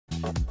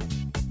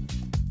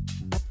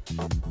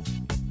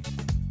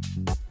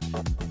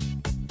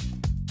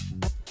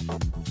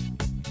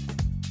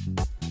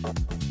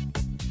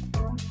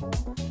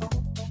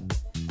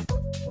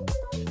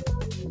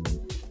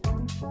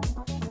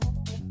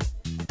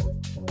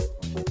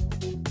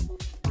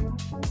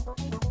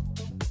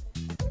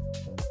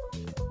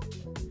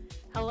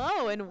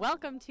Hello and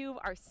welcome to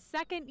our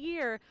second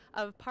year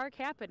of Park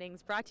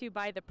Happenings, brought to you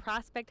by the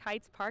Prospect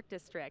Heights Park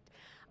District.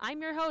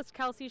 I'm your host,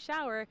 Kelsey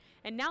Schauer,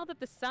 and now that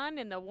the sun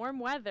and the warm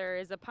weather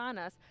is upon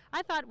us,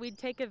 I thought we'd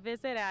take a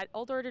visit at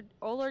Old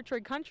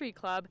Orchard Country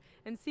Club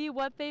and see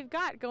what they've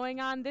got going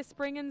on this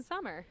spring and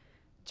summer.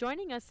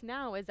 Joining us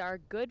now is our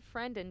good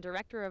friend and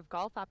director of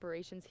golf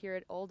operations here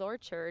at Old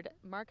Orchard,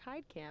 Mark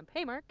Heidkamp.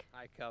 Hey, Mark.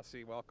 Hi,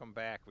 Kelsey. Welcome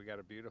back. We got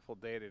a beautiful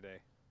day today.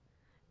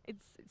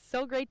 It's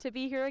so great to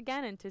be here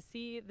again and to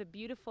see the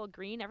beautiful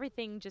green.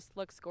 Everything just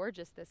looks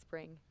gorgeous this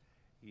spring.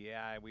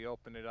 Yeah, we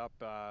opened it up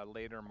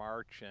later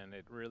March, and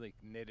it really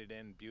knitted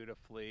in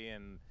beautifully,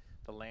 and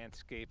the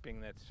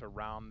landscaping that's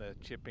around the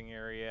chipping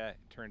area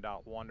turned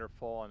out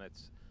wonderful, and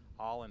it's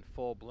all in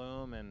full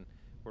bloom, and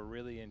we're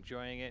really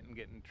enjoying it and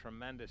getting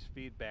tremendous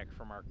feedback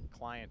from our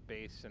client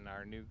base and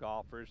our new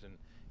golfers, and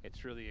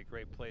it's really a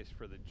great place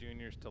for the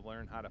juniors to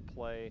learn how to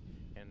play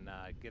and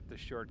get the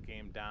short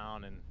game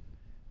down, and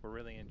we're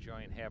really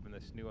enjoying having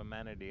this new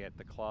amenity at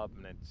the club,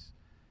 and it's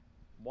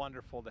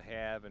wonderful to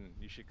have, and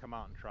you should come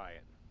out and try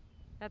it.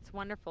 That's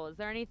wonderful. Is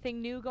there anything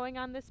new going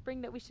on this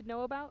spring that we should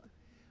know about?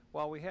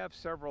 Well, we have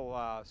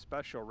several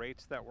special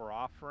rates that we're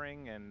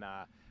offering, and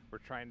we're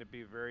trying to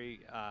be very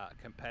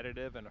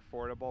competitive and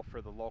affordable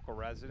for the local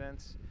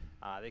residents.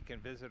 They can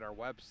visit our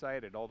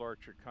website at Old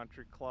Orchard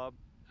Country Club,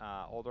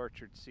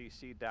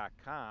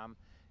 oldorchardcc.com,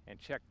 and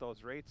check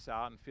those rates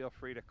out, and feel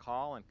free to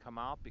call and come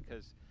out,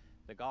 because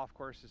the golf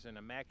course is in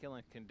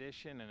immaculate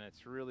condition, and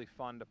it's really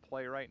fun to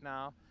play right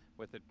now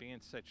with it being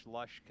such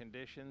lush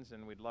conditions,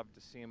 and we'd love to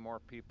see more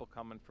people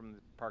coming from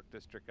the Park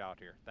District out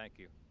here. Thank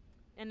you.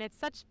 And it's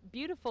such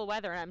beautiful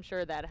weather, I'm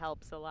sure that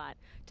helps a lot.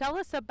 Tell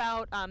us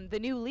about the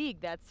new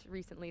league that's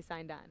recently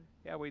signed on.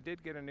 Yeah, we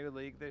did get a new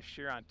league this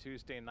year on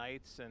Tuesday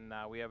nights, and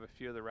we have a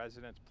few of the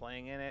residents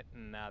playing in it,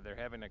 and they're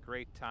having a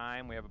great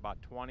time. We have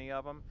about 20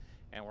 of them,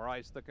 and we're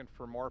always looking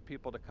for more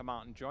people to come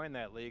out and join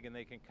that league, and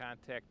they can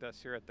contact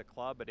us here at the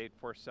club at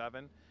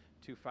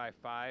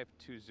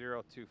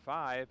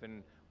 847-255-2025,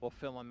 and we'll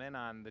fill them in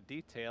on the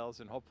details,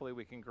 and hopefully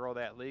we can grow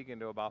that league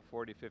into about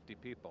 40, 50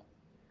 people.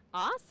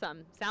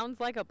 Awesome. Sounds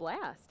like a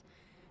blast.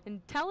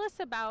 And tell us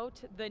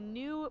about the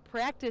new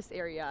practice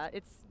area.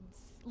 It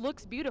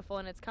looks beautiful,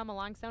 and it's come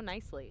along so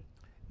nicely.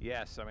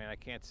 Yes, I mean, I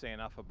can't say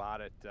enough about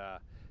it.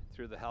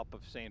 Through the help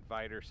of St.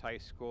 Vitus High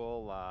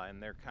School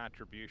and their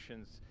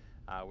contributions,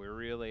 we're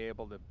really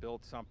able to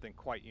build something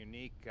quite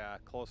unique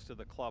close to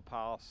the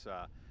clubhouse,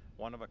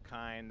 one of a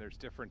kind. There's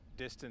different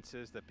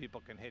distances that people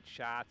can hit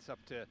shots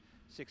up to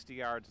 60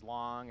 yards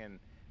long, and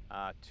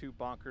 2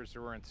 bunkers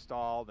were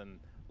installed, and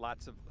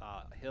lots of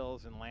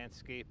hills and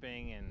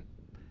landscaping, and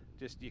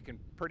just you can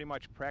pretty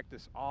much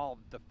practice all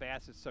the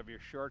facets of your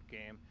short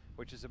game,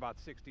 which is about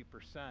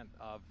 60%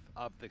 of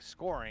the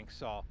scoring.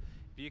 So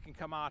if you can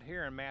come out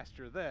here and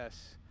master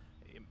this,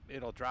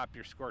 it'll drop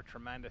your score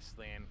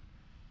tremendously, and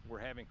we're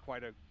having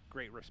quite a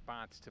great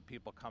response to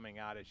people coming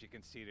out, as you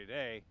can see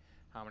today,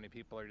 how many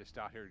people are just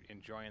out here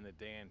enjoying the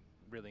day and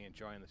really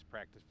enjoying this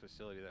practice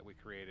facility that we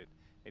created.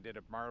 They did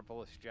a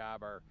marvelous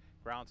job. Our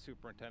ground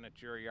superintendent,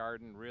 Jerry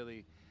Arden,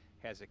 really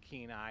has a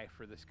keen eye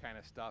for this kind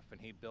of stuff,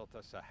 and he built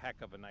us a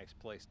heck of a nice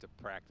place to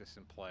practice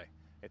and play.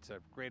 It's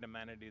a great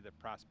amenity, the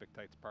Prospect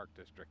Heights Park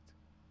District.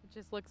 It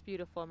just looks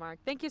beautiful, Mark.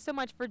 Thank you so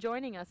much for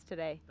joining us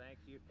today. Thank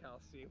you,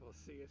 Kelsey. We'll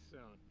see you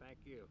soon.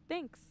 Thank you.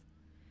 Thanks.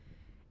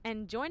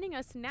 And joining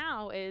us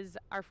now is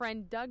our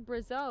friend Doug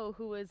Brazeau,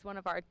 who is one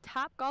of our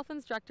top golf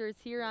instructors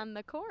here on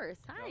the course.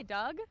 Hi,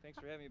 Doug. Thanks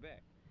for having me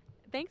back.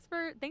 Thanks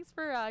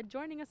for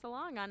joining us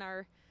along on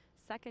our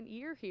second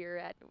year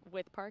here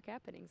with Park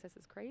Happenings. This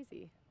is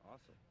crazy.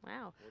 Awesome.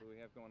 Wow. What do we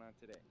have going on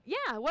today?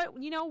 Yeah. What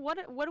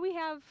do we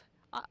have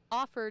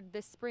offered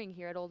this spring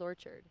here at Old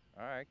Orchard?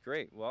 All right,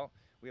 great. Well,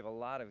 we have a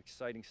lot of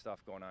exciting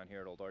stuff going on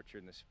here at Old Orchard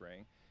in the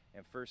spring.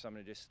 And first, I'm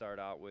going to just start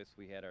out with,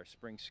 we had our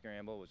spring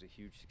scramble. It was a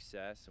huge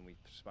success, and we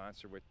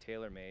sponsored with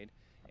TaylorMade.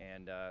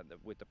 And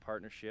with the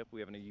partnership, we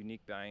have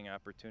unique buying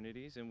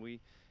opportunities, and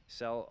we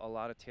sell a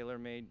lot of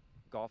TaylorMade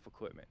golf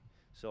equipment.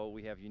 So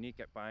we have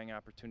unique buying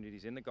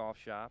opportunities in the golf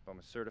shop. I'm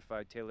a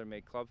certified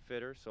TaylorMade club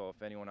fitter, so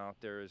if anyone out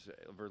there is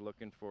ever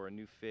looking for a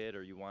new fit,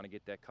 or you want to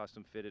get that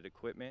custom fitted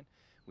equipment,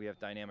 we have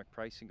dynamic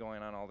pricing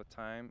going on all the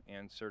time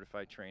and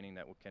certified training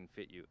that can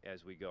fit you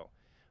as we go.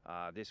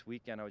 This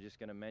weekend, I was just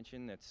going to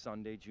mention that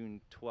Sunday, June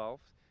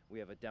 12th, we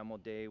have a demo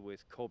day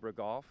with Cobra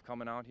Golf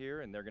coming out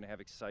here, and they're going to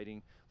have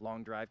exciting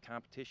long drive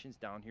competitions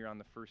down here on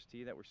the first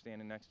tee that we're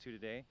standing next to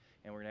today.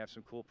 And we're going to have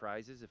some cool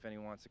prizes if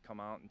anyone wants to come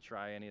out and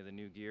try any of the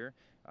new gear.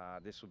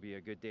 This will be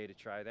a good day to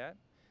try that.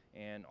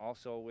 And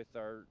also with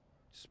our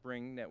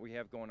spring that we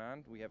have going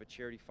on, we have a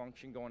charity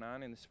function going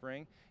on in the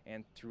spring,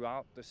 and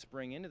throughout the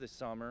spring into the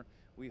summer,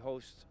 we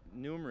host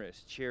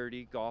numerous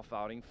charity golf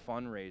outing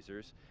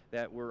fundraisers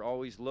that we're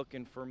always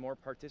looking for more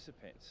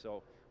participants.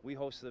 So we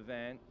host the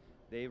event,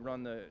 they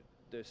run the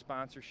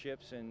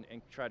sponsorships and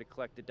try to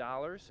collect the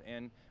dollars,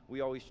 and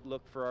we always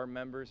look for our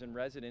members and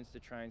residents to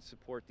try and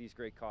support these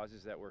great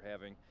causes that we're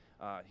having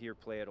here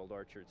play at Old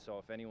Orchard. So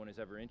if anyone is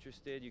ever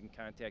interested, you can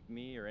contact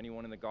me or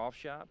anyone in the golf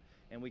shop,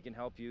 and we can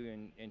help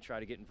you and try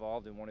to get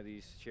involved in one of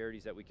these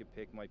charities that we could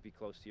pick might be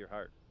close to your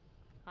heart.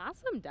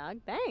 Awesome,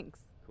 Doug. Thanks.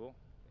 Cool.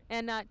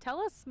 And tell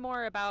us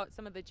more about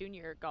some of the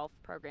junior golf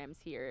programs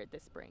here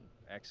this spring.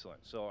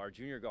 Excellent. So our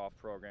junior golf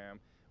program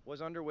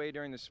was underway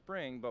during the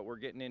spring, but we're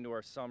getting into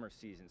our summer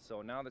season.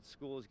 So now that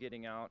school is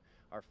getting out,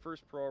 our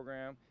first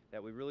program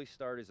that we really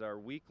start is our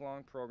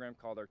week-long program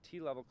called our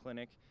T-Level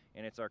Clinic,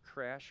 and it's our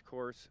crash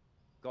course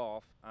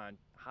golf on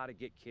how to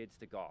get kids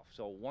to golf.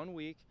 So 1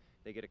 week,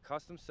 they get a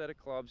custom set of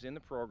clubs in the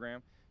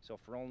program. So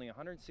for only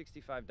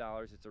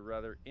 $165, it's a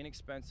rather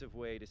inexpensive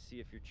way to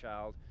see if your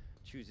child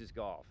chooses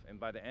golf. And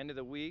by the end of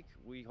the week,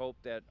 we hope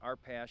that our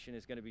passion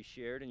is going to be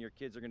shared and your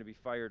kids are going to be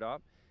fired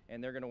up,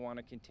 and they're going to want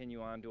to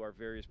continue on to our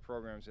various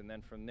programs. And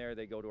then from there,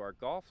 they go to our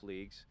golf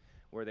leagues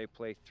where they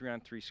play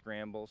 3-on-3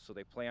 scrambles. So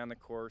they play on the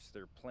course,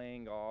 they're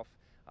playing golf,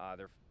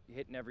 they're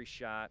hitting every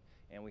shot,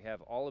 and we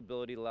have all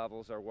ability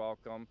levels are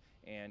welcome,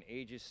 and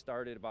ages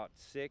start at about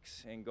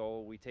 6 and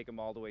we take them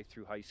all the way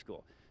through high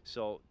school.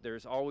 So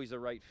there's always a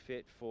right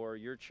fit for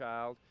your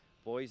child,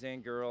 boys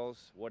and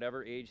girls,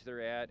 whatever age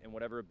they're at and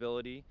whatever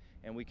ability,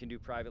 and we can do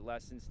private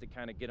lessons to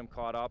kind of get them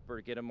caught up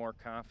or get them more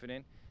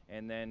confident.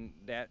 And then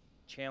that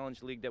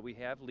challenge league that we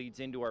have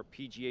leads into our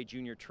PGA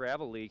Junior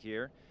Travel League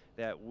here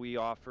that we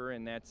offer,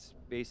 and that's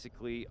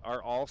basically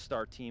our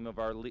all-star team of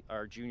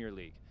our junior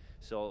league.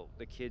 So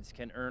the kids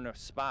can earn a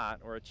spot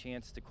or a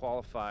chance to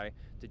qualify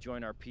to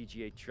join our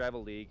PGA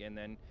Travel League and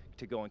then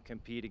to go and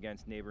compete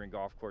against neighboring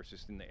golf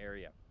courses in the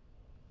area.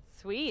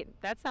 Sweet.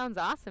 That sounds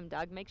awesome,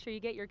 Doug. Make sure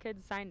you get your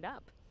kids signed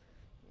up.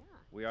 Yeah.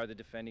 We are the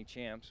defending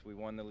champs. We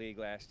won the league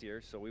last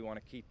year, so we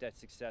want to keep that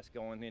success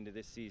going into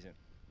this season.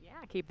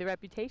 Yeah, keep the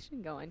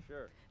reputation going.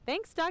 Sure.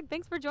 Thanks, Doug.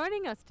 Thanks for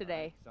joining us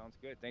today. Sounds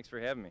good. Thanks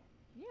for having me.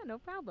 Yeah, no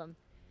problem.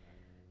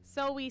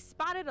 So we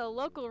spotted a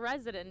local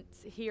resident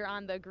here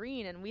on the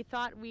green, and we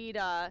thought we'd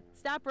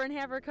stop her and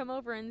have her come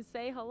over and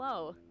say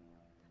hello.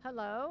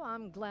 Hello,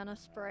 I'm Glenna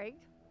Sprague.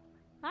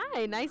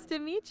 Hi, nice to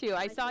meet you.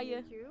 I Nice saw to you.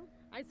 meet you.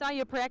 I saw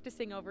you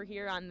practicing over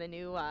here on the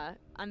new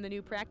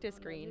practice On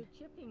the green. new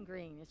chipping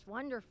green. It's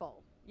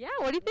wonderful. Yeah,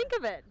 what do you think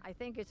of it? I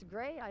think it's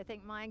great. I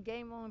think my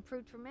game will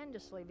improve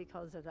tremendously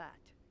because of that.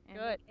 And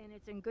Good. and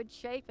it's in good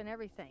shape and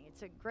everything.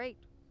 It's a great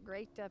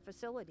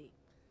facility.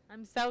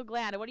 I'm so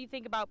glad. What do you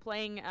think about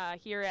playing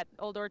here at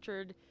Old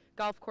Orchard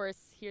Golf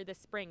Course here this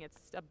spring?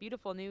 It's a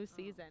beautiful new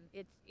season.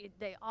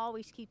 They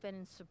always keep it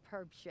in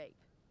superb shape.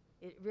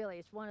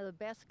 It's one of the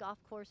best golf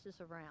courses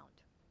around.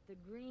 The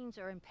greens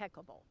are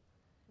impeccable.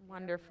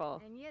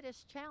 Wonderful. And yet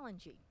it's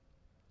challenging.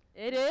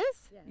 It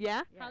is? Yes,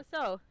 Yeah? yes. How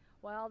so?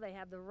 Well, they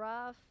have the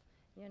rough,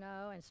 and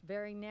it's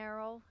very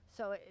narrow.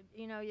 So,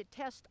 you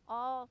test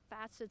all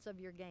facets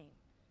of your game,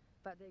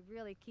 but they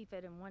really keep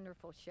it in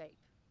wonderful shape.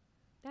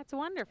 That's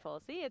wonderful.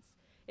 See,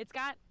 it's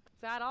got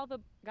all the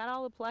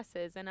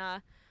pluses. And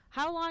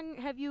how long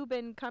have you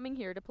been coming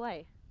here to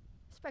play?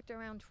 Expect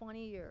around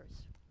 20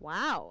 years.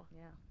 Wow.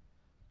 Yeah.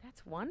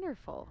 That's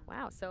wonderful.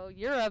 Wow. So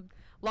you're a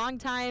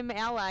longtime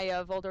ally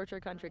of Old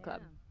Orchard Country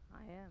Club.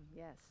 I am,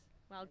 yes.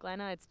 Well,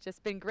 Glenna, it's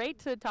just been great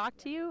to talk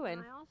to you.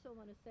 And I also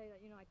want to say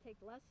that, I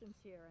take lessons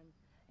here,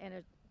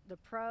 and the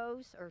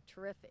pros are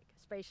terrific,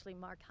 especially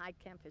Mark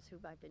Heidkamp is who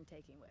I've been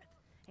taking with.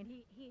 And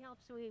he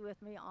helps me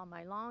with me on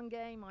my long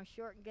game, my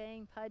short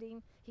game,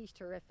 putting. He's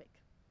terrific.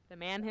 the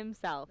man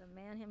himself. The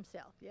man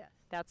himself, yes.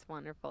 That's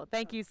wonderful.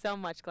 Thank you so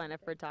much, Glenna,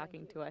 for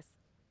talking to us.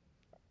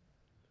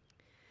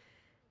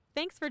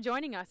 Thanks for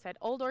joining us at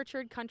Old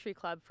Orchard Country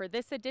Club for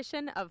this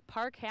edition of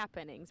Park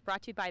Happenings,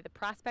 brought to you by the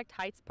Prospect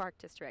Heights Park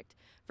District.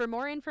 For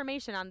more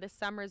information on this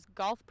summer's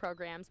golf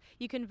programs,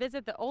 you can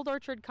visit the Old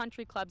Orchard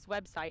Country Club's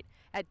website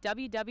at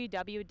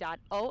www.oocc.com.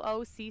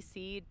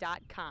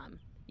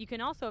 You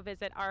can also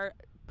visit our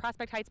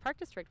Prospect Heights Park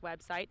District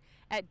website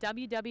at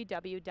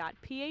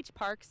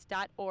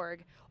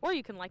www.phparks.org, or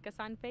you can like us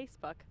on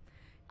Facebook.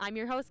 I'm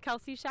your host,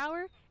 Kelsey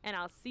Schauer, and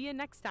I'll see you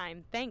next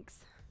time. Thanks.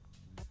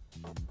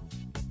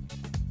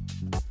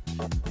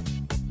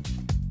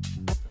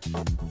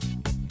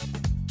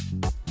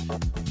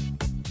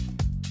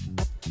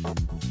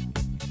 Thank you.